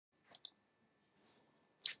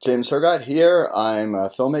James Hergott here. I'm a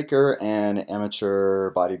filmmaker and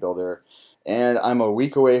amateur bodybuilder, and I'm a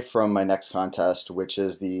week away from my next contest, which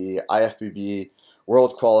is the IFBB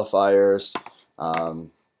World Qualifiers.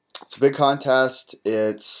 It's a big contest.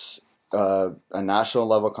 It's a national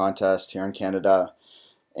level contest here in Canada,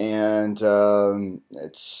 and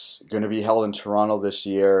it's going to be held in Toronto this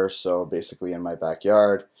year, so basically in my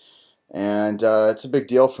backyard. And it's a big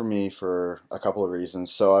deal for me for a couple of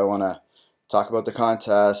reasons. So I want to talk about the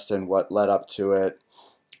contest and what led up to it,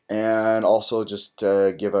 and also just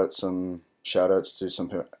give out some shout outs to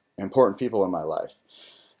some important people in my life.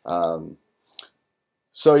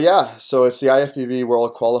 So it's the IFBB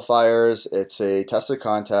World Qualifiers. It's a tested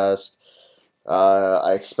contest.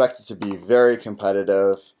 I expect it to be very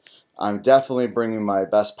competitive. I'm definitely bringing my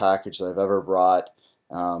best package that I've ever brought,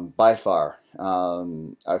 by far.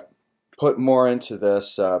 I've put more into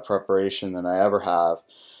this preparation than I ever have.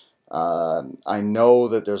 I know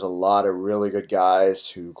that there's a lot of really good guys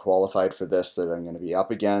who qualified for this that I'm going to be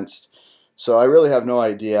up against. So I really have no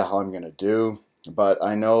idea how I'm going to do, but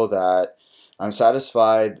I know that I'm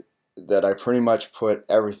satisfied that I pretty much put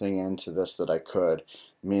everything into this that I could.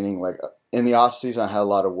 Meaning, like, in the off season, I had a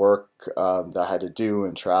lot of work that I had to do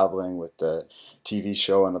and traveling with the TV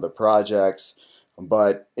show and other projects.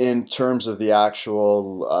 But in terms of the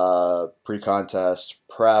actual pre-contest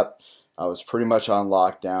prep, I was pretty much on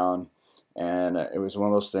lockdown, and it was one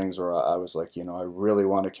of those things where I was like, I really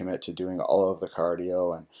want to commit to doing all of the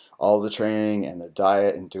cardio and all of the training and the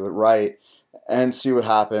diet and do it right and see what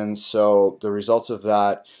happens. So the results of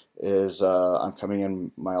that is I'm coming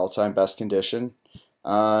in my all-time best condition,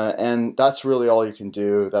 and that's really all you can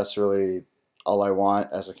do. That's really all I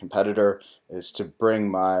want as a competitor, is to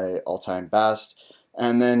bring my all-time best,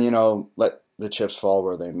 and then let the chips fall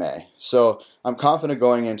where they may. So I'm confident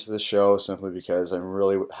going into the show simply because I'm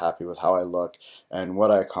really happy with how I look and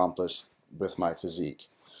what I accomplished with my physique.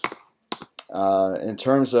 In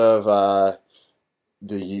terms of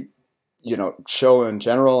the show in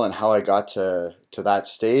general and how I got to that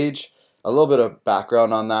stage, a little bit of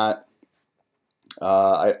background on that.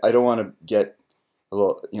 I don't want to get a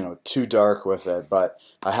little too dark with it, but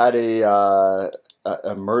I had a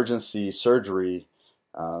emergency surgery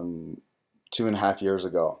 2.5 years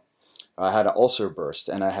ago. I had an ulcer burst,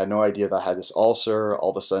 and I had no idea that I had this ulcer.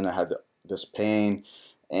 All of a sudden I had this pain,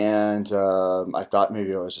 and I thought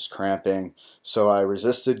maybe I was just cramping, so I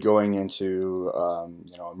resisted going into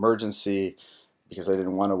emergency because I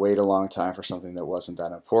didn't want to wait a long time for something that wasn't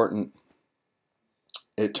that important.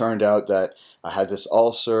 It turned out that I had this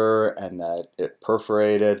ulcer and that it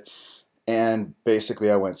perforated, and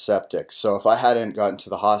basically I went septic. So if I hadn't gotten to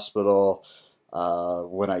the hospital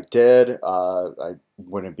when I did, I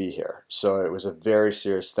wouldn't be here. So it was a very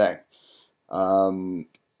serious thing.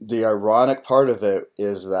 The ironic part of it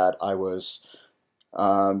is that I was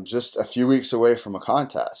just a few weeks away from a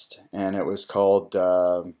contest, and it was called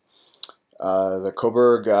the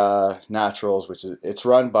Coburg Naturals, it's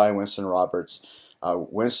run by Winston Roberts.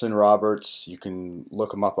 Winston Roberts, you can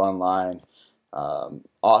look him up online.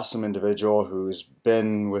 Awesome individual who's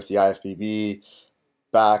been with the IFBB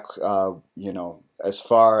back, as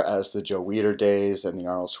far as the Joe Weider days and the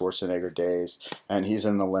Arnold Schwarzenegger days, and he's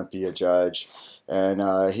an Olympia judge,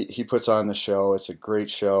 and he puts on the show. It's a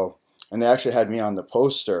great show, and they actually had me on the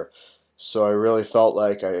poster, so I really felt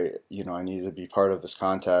like I needed to be part of this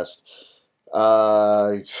contest.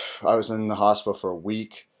 I was in the hospital for a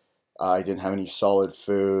week. I didn't have any solid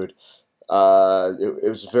food. It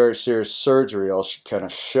was a very serious surgery. I'll kind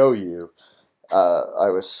of show you. I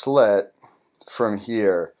was slit from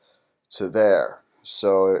here to there,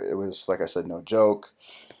 so it was, like I said, no joke.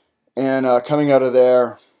 And coming out of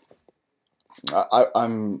there,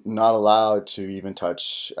 I'm not allowed to even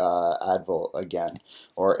touch Advil again,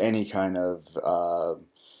 or any kind of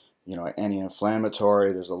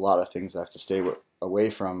anti-inflammatory. There's a lot of things I have to stay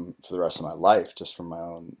away from for the rest of my life, just for my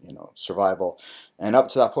own survival. And up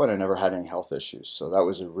to that point, I never had any health issues, so that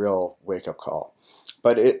was a real wake-up call.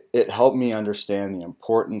 But it helped me understand the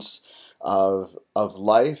importance of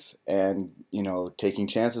life, and taking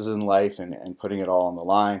chances in life, and putting it all on the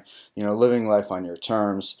line, living life on your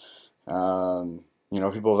terms.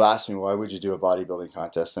 People have asked me, why would you do a bodybuilding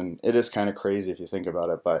contest? And it is kind of crazy if you think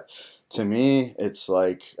about it, but to me, it's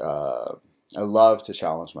like I love to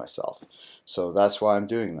challenge myself, so that's why I'm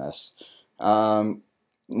doing this.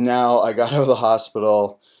 Now I got out of the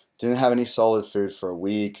hospital, didn't have any solid food for a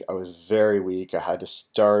week. I was very weak. I had to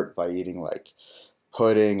start by eating like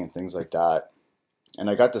pudding and things like that, and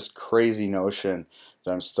I got this crazy notion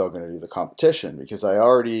that I'm still going to do the competition because I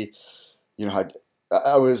already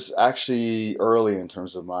I was actually early in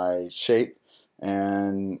terms of my shape,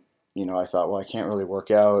 And I thought, well, I can't really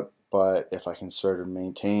work out, but if I can sort of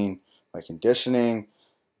maintain my conditioning,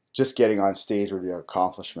 just getting on stage would be an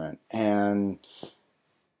accomplishment. And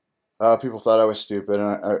people thought I was stupid,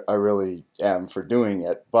 and I really am for doing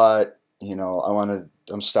it. But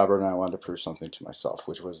I'm stubborn, and I wanted to prove something to myself,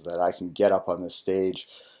 which was that I can get up on this stage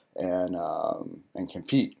and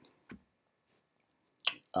compete.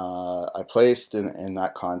 I placed in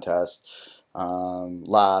that contest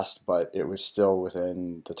last, but it was still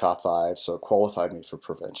within the top 5, so it qualified me for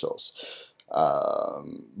provincials.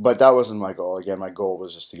 But that wasn't my goal. Again, my goal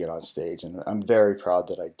was just to get on stage, and I'm very proud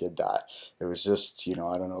that I did that. It was just, I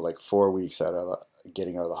don't know, like 4 weeks out of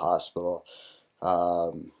getting out of the hospital.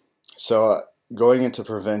 So going into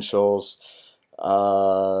provincials,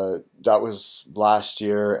 that was last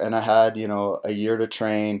year, and I had, a year to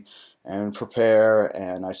train and prepare,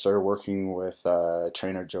 and I started working with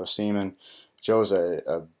trainer Joe Seeman. Joe's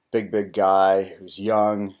a big guy who's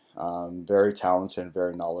young, very talented,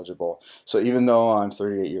 very knowledgeable. So even though I'm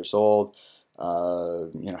 38 years old,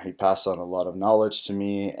 he passed on a lot of knowledge to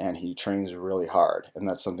me, and he trains really hard, and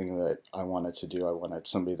that's something that I wanted to do. I wanted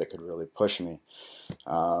somebody that could really push me,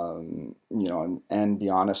 and be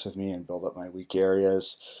honest with me and build up my weak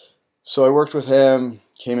areas. So I worked with him,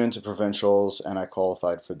 came into provincials, and I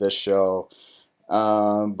qualified for this show.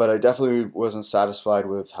 But I definitely wasn't satisfied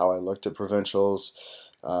with how I looked at provincials.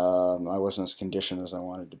 I wasn't as conditioned as I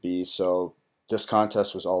wanted to be. So this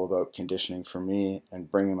contest was all about conditioning for me and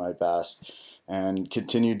bringing my best, and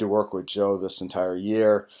continued to work with Joe this entire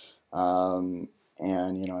year. And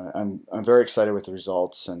I'm very excited with the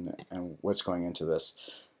results and what's going into this.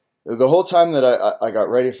 The whole time that I got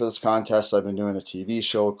ready for this contest, I've been doing a TV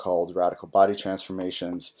show called Radical Body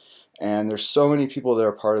Transformations, and there's so many people that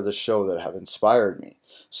are part of the show that have inspired me.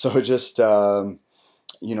 So just both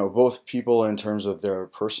people in terms of their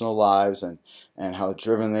personal lives and how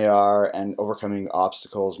driven they are, and overcoming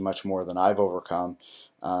obstacles much more than I've overcome,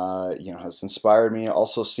 has inspired me.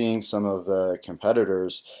 Also seeing some of the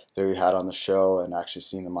competitors that we had on the show and actually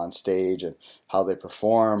seeing them on stage and how they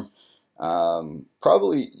perform,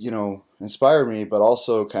 probably, inspired me, but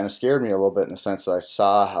also kind of scared me a little bit, in the sense that I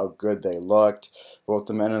saw how good they looked, both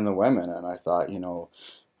the men and the women, and I thought,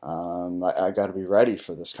 I got to be ready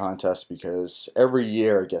for this contest, because every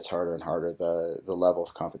year it gets harder and harder. The level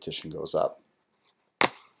of competition goes up.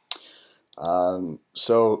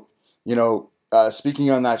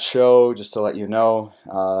 Speaking on that show, just to let you know,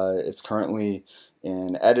 it's currently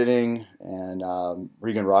in editing, and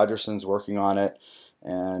Regan Rogerson's working on it,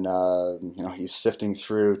 and he's sifting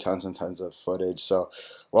through tons and tons of footage. So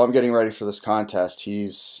while I'm getting ready for this contest,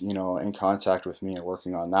 he's in contact with me and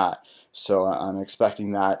working on that. So I'm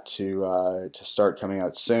expecting that to start coming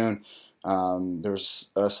out soon. There's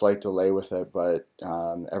a slight delay with it, but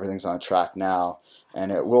everything's on track now,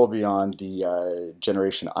 and it will be on the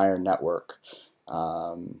Generation Iron Network,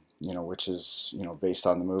 which is based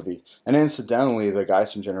on the movie. And incidentally, the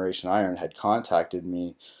guys from Generation Iron had contacted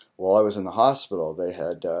me while I was in the hospital. They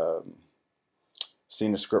had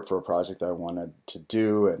seen a script for a project I wanted to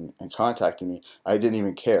do, and contacted me. I didn't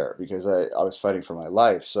even care, because I was fighting for my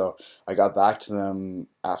life. So I got back to them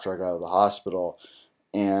after I got out of the hospital,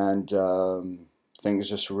 and things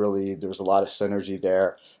just really, there was a lot of synergy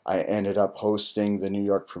there. I ended up hosting the New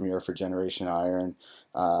York premiere for Generation Iron,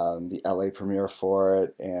 the LA premiere for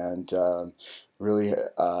it, and really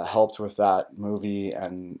helped with that movie,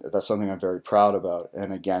 and that's something I'm very proud about.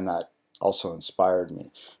 And again, that also inspired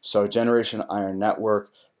me. So Generation Iron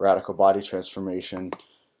Network, Radical Body Transformation,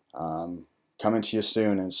 coming to you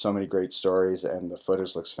soon, and so many great stories, and the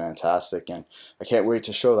footage looks fantastic, and I can't wait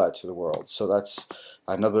to show that to the world. So that's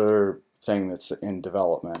another thing that's in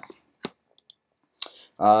development.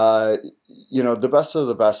 The best of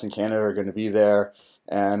the best in Canada are going to be there,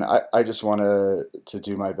 and I just want to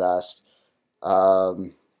do my best. I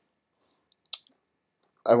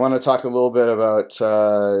want to talk a little bit about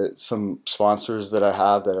some sponsors that I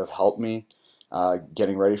have that have helped me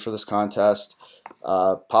getting ready for this contest.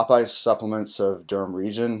 Popeye Supplements of Durham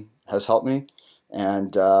region has helped me,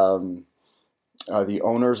 and the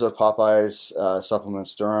owners of Popeye's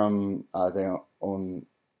Supplements Durham, they own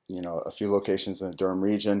a few locations in the Durham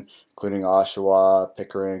region, including Oshawa,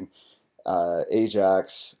 Pickering,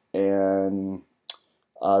 Ajax, and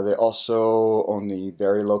they also own the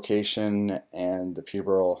Barrie location and the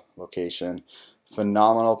Peterborough location.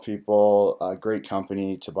 Phenomenal people, great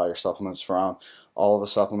company to buy your supplements from. All of the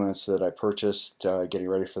supplements that I purchased getting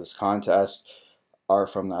ready for this contest are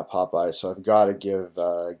from that Popeye, so I've got to give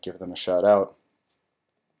them a shout out.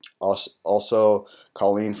 Also,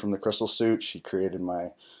 Colleen from the Crystal Suit, she created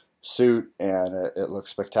my suit, and it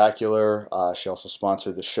looks spectacular. She also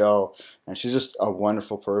sponsored the show, and she's just a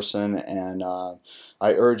wonderful person, and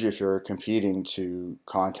I urge you, if you're competing, to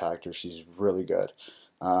contact her. She's really good.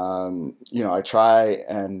 You know, I try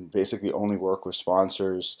and basically only work with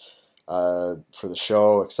sponsors for the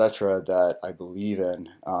show, etc., that I believe in,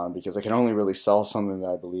 because I can only really sell something that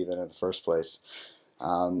I believe in the first place.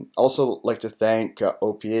 Also like to thank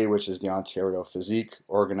OPA, which is the Ontario Physique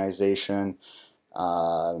organization,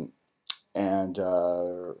 and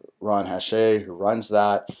Ron Haché, who runs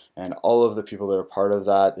that, and all of the people that are part of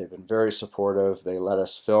that. They've been very supportive. They let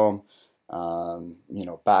us film, you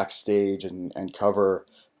know, backstage and cover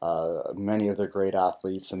many of their great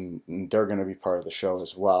athletes, and they're going to be part of the show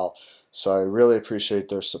as well. So I really appreciate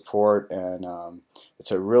their support, and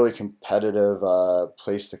it's a really competitive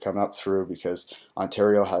place to come up through, because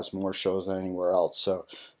Ontario has more shows than anywhere else. So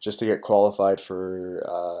just to get qualified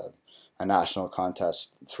for a national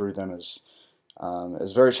contest through them is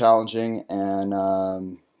very challenging, and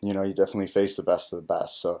you know, you definitely face the best of the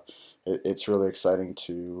best. So it's really exciting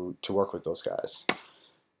to work with those guys.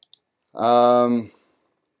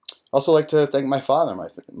 Also like to thank my father.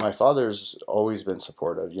 My father's always been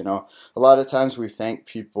supportive. You know, a lot of times we thank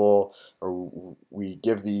people, or we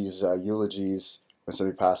give these eulogies when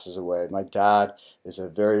somebody passes away. My dad is a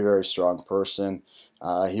very, very strong person.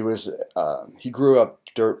 He grew up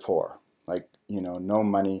dirt poor, like, you know, no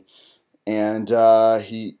money, and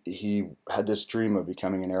he had this dream of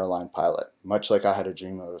becoming an airline pilot, much like I had a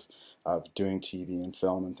dream of doing TV and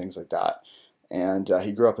film and things like that. And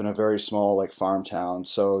he grew up in a very small, like, farm town.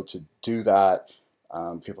 So to do that,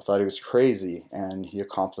 people thought he was crazy, and he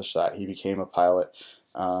accomplished that. He became a pilot.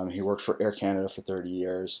 He worked for Air Canada for 30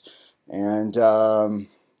 years, and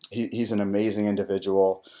he's an amazing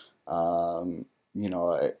individual. You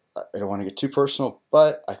know, I don't want to get too personal,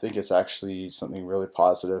 but I think it's actually something really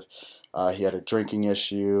positive. He had a drinking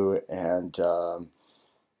issue, and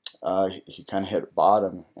he kind of hit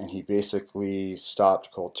bottom, and he basically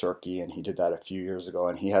stopped cold turkey, and he did that a few years ago,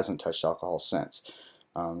 and he hasn't touched alcohol since.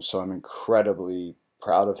 So I'm incredibly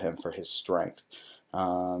proud of him for his strength.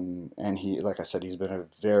 And he, like I said, he's been a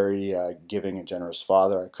very giving and generous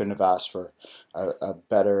father. I couldn't have asked for a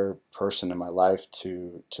better person in my life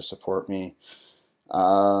to support me.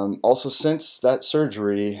 Also, since that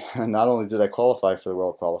surgery, not only did I qualify for the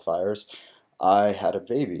World Qualifiers, I had a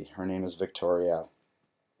baby. Her name is Victoria.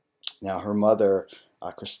 Now, her mother,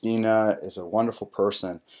 Christina, is a wonderful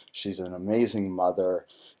person. She's an amazing mother,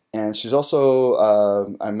 and she's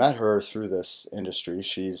also, I met her through this industry.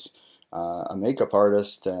 She's a makeup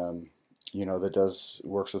artist, you know, that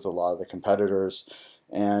works with a lot of the competitors,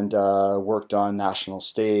 and worked on national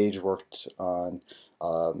stage, worked on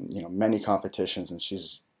you know, many competitions, and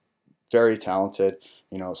she's very talented.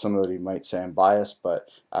 You know, somebody might say I'm biased, but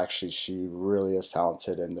actually she really is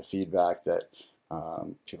talented, and the feedback that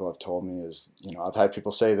people have told me is, you know, I've had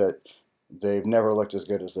people say that they've never looked as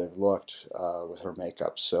good as they've looked with her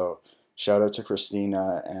makeup. So shout out to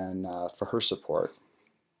Christina, and for her support.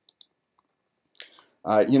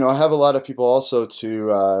 You know, I have a lot of people also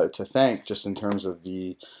to thank, just in terms of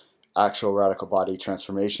the actual Radical Body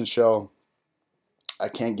Transformation show. I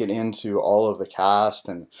can't get into all of the cast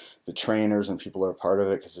and the trainers and people that are part of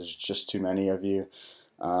it, because there's just too many of you.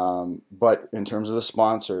 But in terms of the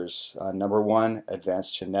sponsors, number one,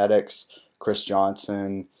 Advanced Genetics, Chris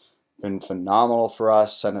Johnson, been phenomenal for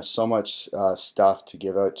us, sent us so much stuff to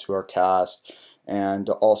give out to our cast, and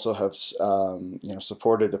also have you know,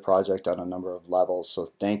 supported the project on a number of levels. So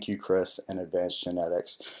thank you, Chris and Advanced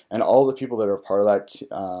Genetics, and all the people that are part of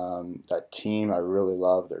that team. I really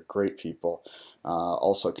love. They're great people.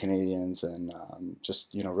 Also Canadians, and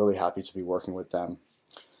just, you know, really happy to be working with them.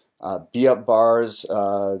 Be Up Bars,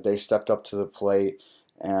 they stepped up to the plate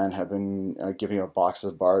and have been giving out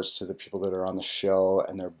boxes of bars to the people that are on the show,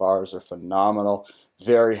 and their bars are phenomenal,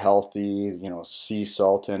 very healthy, you know, sea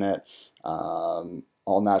salt in it,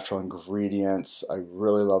 all natural ingredients. I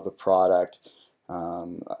really love the product.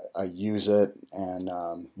 I use it, and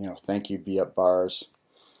you know, thank you, Be Up Bars.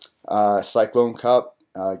 Cyclone Cup,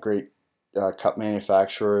 great cup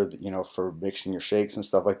manufacturer, you know, for mixing your shakes and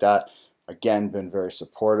stuff like that. Again, been very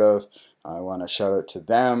supportive. I want to shout out to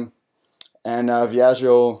them. And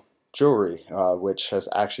Viaggio Jewelry, which has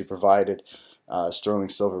actually provided sterling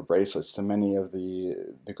silver bracelets to many of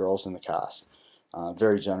the girls in the cast.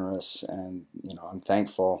 Very generous, and, you know, I'm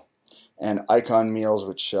thankful. And Icon Meals,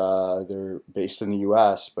 which they're based in the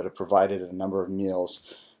U.S., but have provided a number of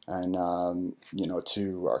meals, and you know,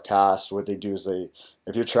 to our cast. What they do is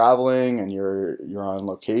if you're traveling and you're on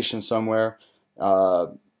location somewhere,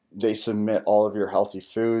 they submit all of your healthy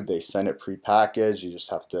food. They send it pre-packaged. You just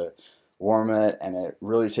have to warm it, and it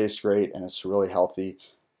really tastes great, and it's really healthy.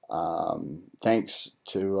 Thanks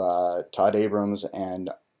to Todd Abrams and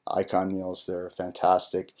Icon Meals. They're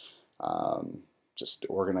fantastic. Just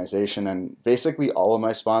organization, and basically all of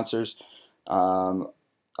my sponsors.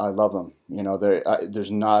 I love them. You know,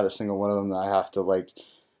 there's not a single one of them that I have to like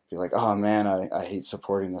be like, oh man, I hate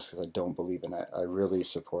supporting this because I don't believe in it. I really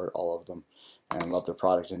support all of them and love their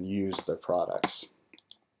product and use their products.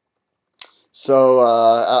 So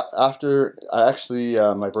after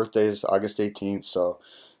my birthday is August 18th, so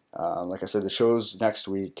like I said, the show's next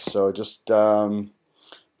week. So just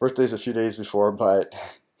birthday's a few days before, but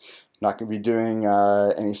not going to be doing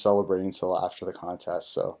any celebrating until after the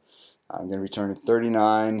contest. So I'm going to be turning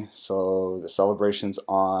 39, so the celebration's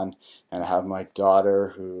on, and I have my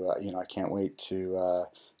daughter, who you know, I can't wait to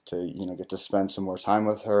you know, get to spend some more time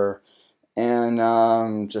with her,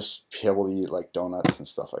 and just be able to eat like donuts and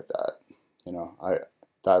stuff like that. You know,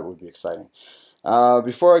 that would be exciting.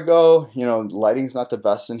 Before I go, you know, lighting's not the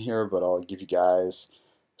best in here, but I'll give you guys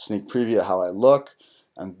a sneak preview of how I look.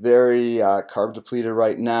 I'm very carb depleted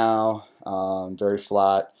right now, very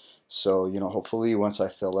flat. So, you know, hopefully once I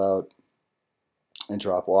fill out and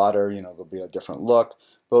drop water, you know, there'll be a different look.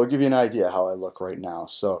 But I'll give you an idea how I look right now.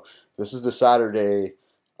 So this is the Saturday,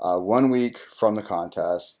 1 week from the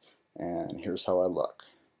contest, and here's how I look.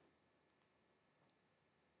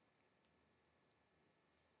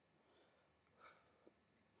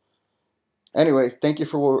 Anyway, thank you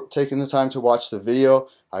for taking the time to watch the video.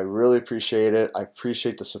 I really appreciate it. I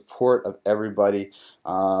appreciate the support of everybody.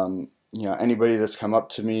 You know, anybody that's come up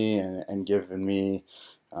to me and given me,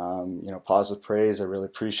 you know, positive praise, I really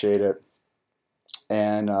appreciate it.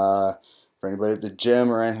 And for anybody at the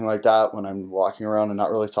gym or anything like that, when I'm walking around and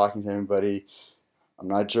not really talking to anybody, I'm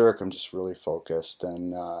not a jerk. I'm just really focused, and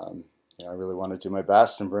you know, I really want to do my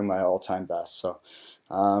best and bring my all-time best. So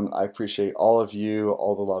I appreciate all of you,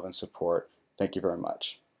 all the love and support. Thank you very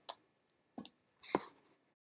much.